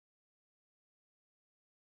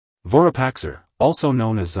Vorapaxar, also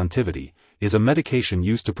known as Zontivity, is a medication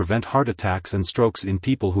used to prevent heart attacks and strokes in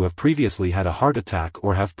people who have previously had a heart attack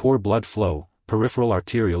or have poor blood flow, peripheral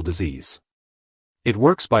arterial disease. It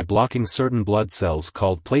works by blocking certain blood cells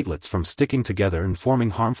called platelets from sticking together and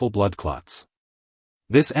forming harmful blood clots.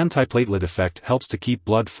 This anti-platelet effect helps to keep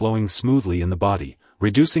blood flowing smoothly in the body,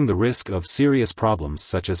 reducing the risk of serious problems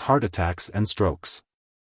such as heart attacks and strokes.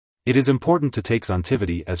 It is important to take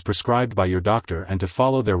Zontivity as prescribed by your doctor and to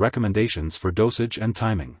follow their recommendations for dosage and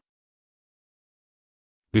timing.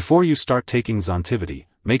 Before you start taking Zontivity,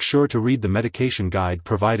 make sure to read the medication guide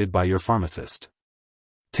provided by your pharmacist.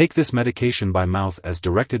 Take this medication by mouth as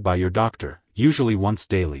directed by your doctor, usually once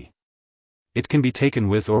daily. It can be taken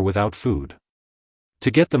with or without food.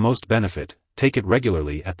 To get the most benefit, take it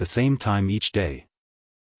regularly at the same time each day.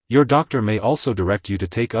 Your doctor may also direct you to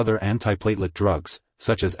take other anti-platelet drugs,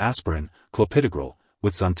 such as aspirin, clopidogrel,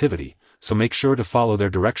 with Zontivity, so make sure to follow their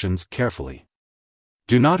directions carefully.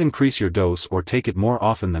 Do not increase your dose or take it more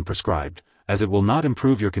often than prescribed, as it will not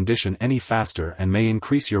improve your condition any faster and may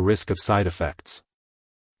increase your risk of side effects.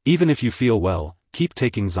 Even if you feel well, keep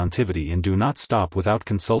taking Zontivity and do not stop without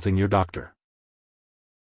consulting your doctor.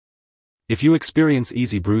 If you experience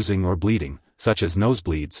easy bruising or bleeding, such as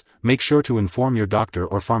nosebleeds, make sure to inform your doctor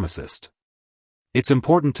or pharmacist. It's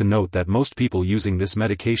important to note that most people using this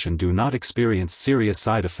medication do not experience serious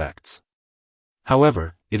side effects.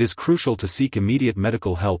 However, it is crucial to seek immediate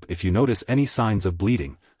medical help if you notice any signs of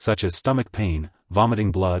bleeding, such as stomach pain,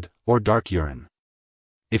 vomiting blood, or dark urine.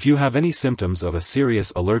 If you have any symptoms of a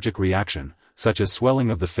serious allergic reaction, such as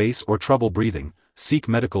swelling of the face or trouble breathing, seek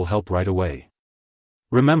medical help right away.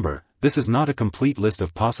 Remember, this is not a complete list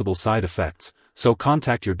of possible side effects, so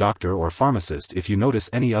contact your doctor or pharmacist if you notice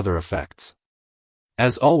any other effects.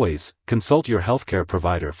 As always, consult your healthcare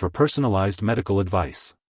provider for personalized medical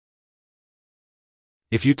advice.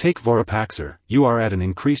 If you take Vorapaxar, you are at an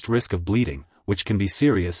increased risk of bleeding, which can be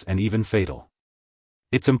serious and even fatal.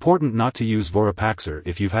 It's important not to use Vorapaxar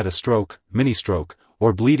if you've had a stroke, mini-stroke,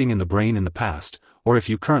 or bleeding in the brain in the past, or if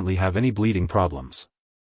you currently have any bleeding problems.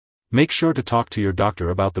 Make sure to talk to your doctor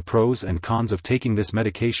about the pros and cons of taking this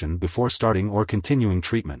medication before starting or continuing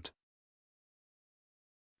treatment.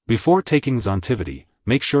 Before taking Zontivity,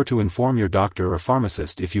 make sure to inform your doctor or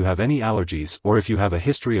pharmacist if you have any allergies or if you have a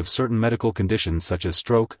history of certain medical conditions such as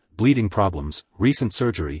stroke, bleeding problems, recent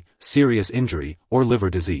surgery, serious injury, or liver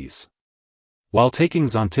disease. While taking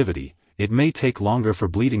Zontivity, it may take longer for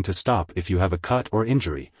bleeding to stop if you have a cut or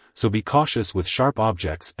injury, so be cautious with sharp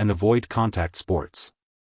objects and avoid contact sports.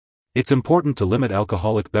 It's important to limit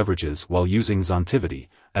alcoholic beverages while using Zontivity,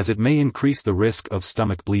 as it may increase the risk of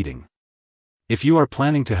stomach bleeding. If you are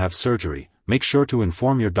planning to have surgery, make sure to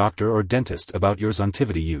inform your doctor or dentist about your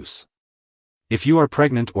Zontivity use. If you are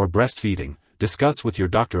pregnant or breastfeeding, discuss with your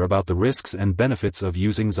doctor about the risks and benefits of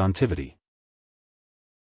using Zontivity.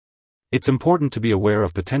 It's important to be aware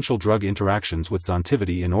of potential drug interactions with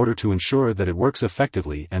Zontivity in order to ensure that it works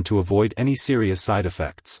effectively and to avoid any serious side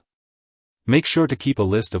effects. Make sure to keep a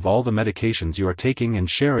list of all the medications you are taking and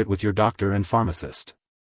share it with your doctor and pharmacist.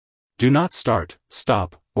 Do not start,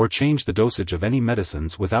 stop, or change the dosage of any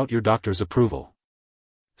medicines without your doctor's approval.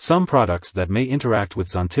 Some products that may interact with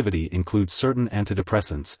Zontivity include certain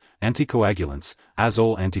antidepressants, anticoagulants,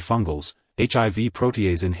 azole antifungals, HIV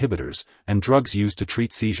protease inhibitors, and drugs used to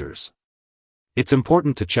treat seizures. It's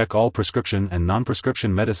important to check all prescription and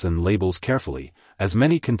non-prescription medicine labels carefully, as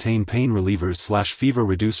many contain pain relievers/fever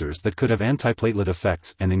reducers that could have antiplatelet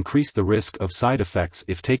effects and increase the risk of side effects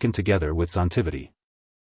if taken together with Zontivity.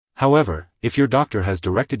 However, if your doctor has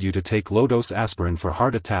directed you to take low-dose aspirin for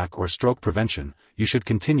heart attack or stroke prevention, you should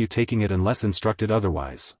continue taking it unless instructed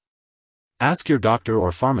otherwise. Ask your doctor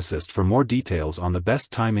or pharmacist for more details on the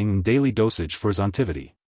best timing and daily dosage for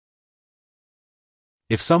Zontivity.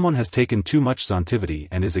 If someone has taken too much Zontivity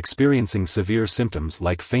and is experiencing severe symptoms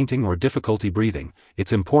like fainting or difficulty breathing,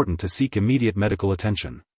 it's important to seek immediate medical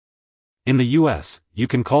attention. In the U.S., you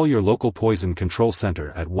can call your local poison control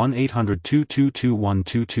center at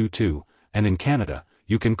 1-800-222-1222, and in Canada,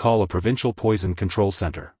 you can call a provincial poison control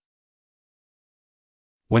center.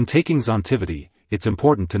 When taking Zontivity, it's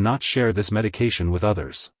important to not share this medication with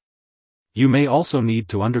others. You may also need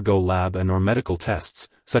to undergo lab and/or medical tests,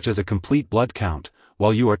 such as a complete blood count,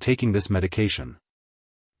 while you are taking this medication.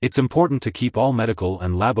 It's important to keep all medical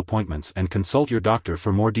and lab appointments and consult your doctor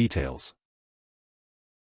for more details.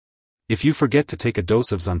 If you forget to take a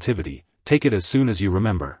dose of Zontivity, take it as soon as you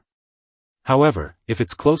remember. However, if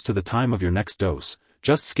it's close to the time of your next dose,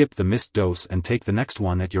 just skip the missed dose and take the next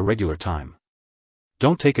one at your regular time.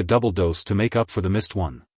 Don't take a double dose to make up for the missed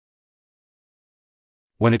one.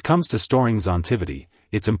 When it comes to storing Zontivity,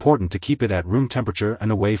 it's important to keep it at room temperature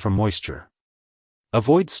and away from moisture.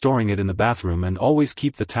 Avoid storing it in the bathroom and always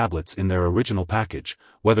keep the tablets in their original package,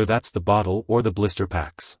 whether that's the bottle or the blister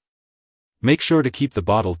packs. Make sure to keep the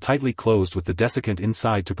bottle tightly closed with the desiccant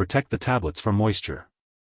inside to protect the tablets from moisture.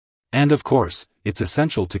 And of course, it's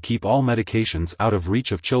essential to keep all medications out of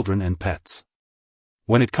reach of children and pets.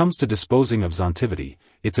 When it comes to disposing of Zontivity,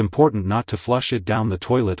 it's important not to flush it down the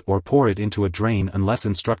toilet or pour it into a drain unless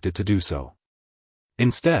instructed to do so.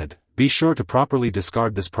 Instead, be sure to properly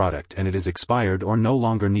discard this product and it is expired or no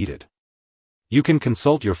longer needed. You can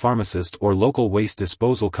consult your pharmacist or local waste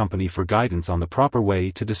disposal company for guidance on the proper way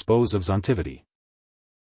to dispose of Zontivity.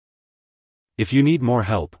 If you need more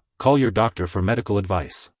help, call your doctor for medical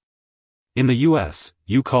advice. In the US,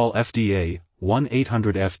 you call FDA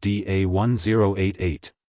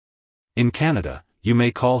 1-800-FDA-1088. In Canada, you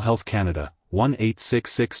may call Health Canada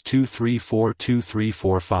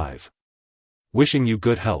 1-866-234-2345. Wishing you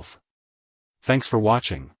good health. Thanks for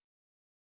watching.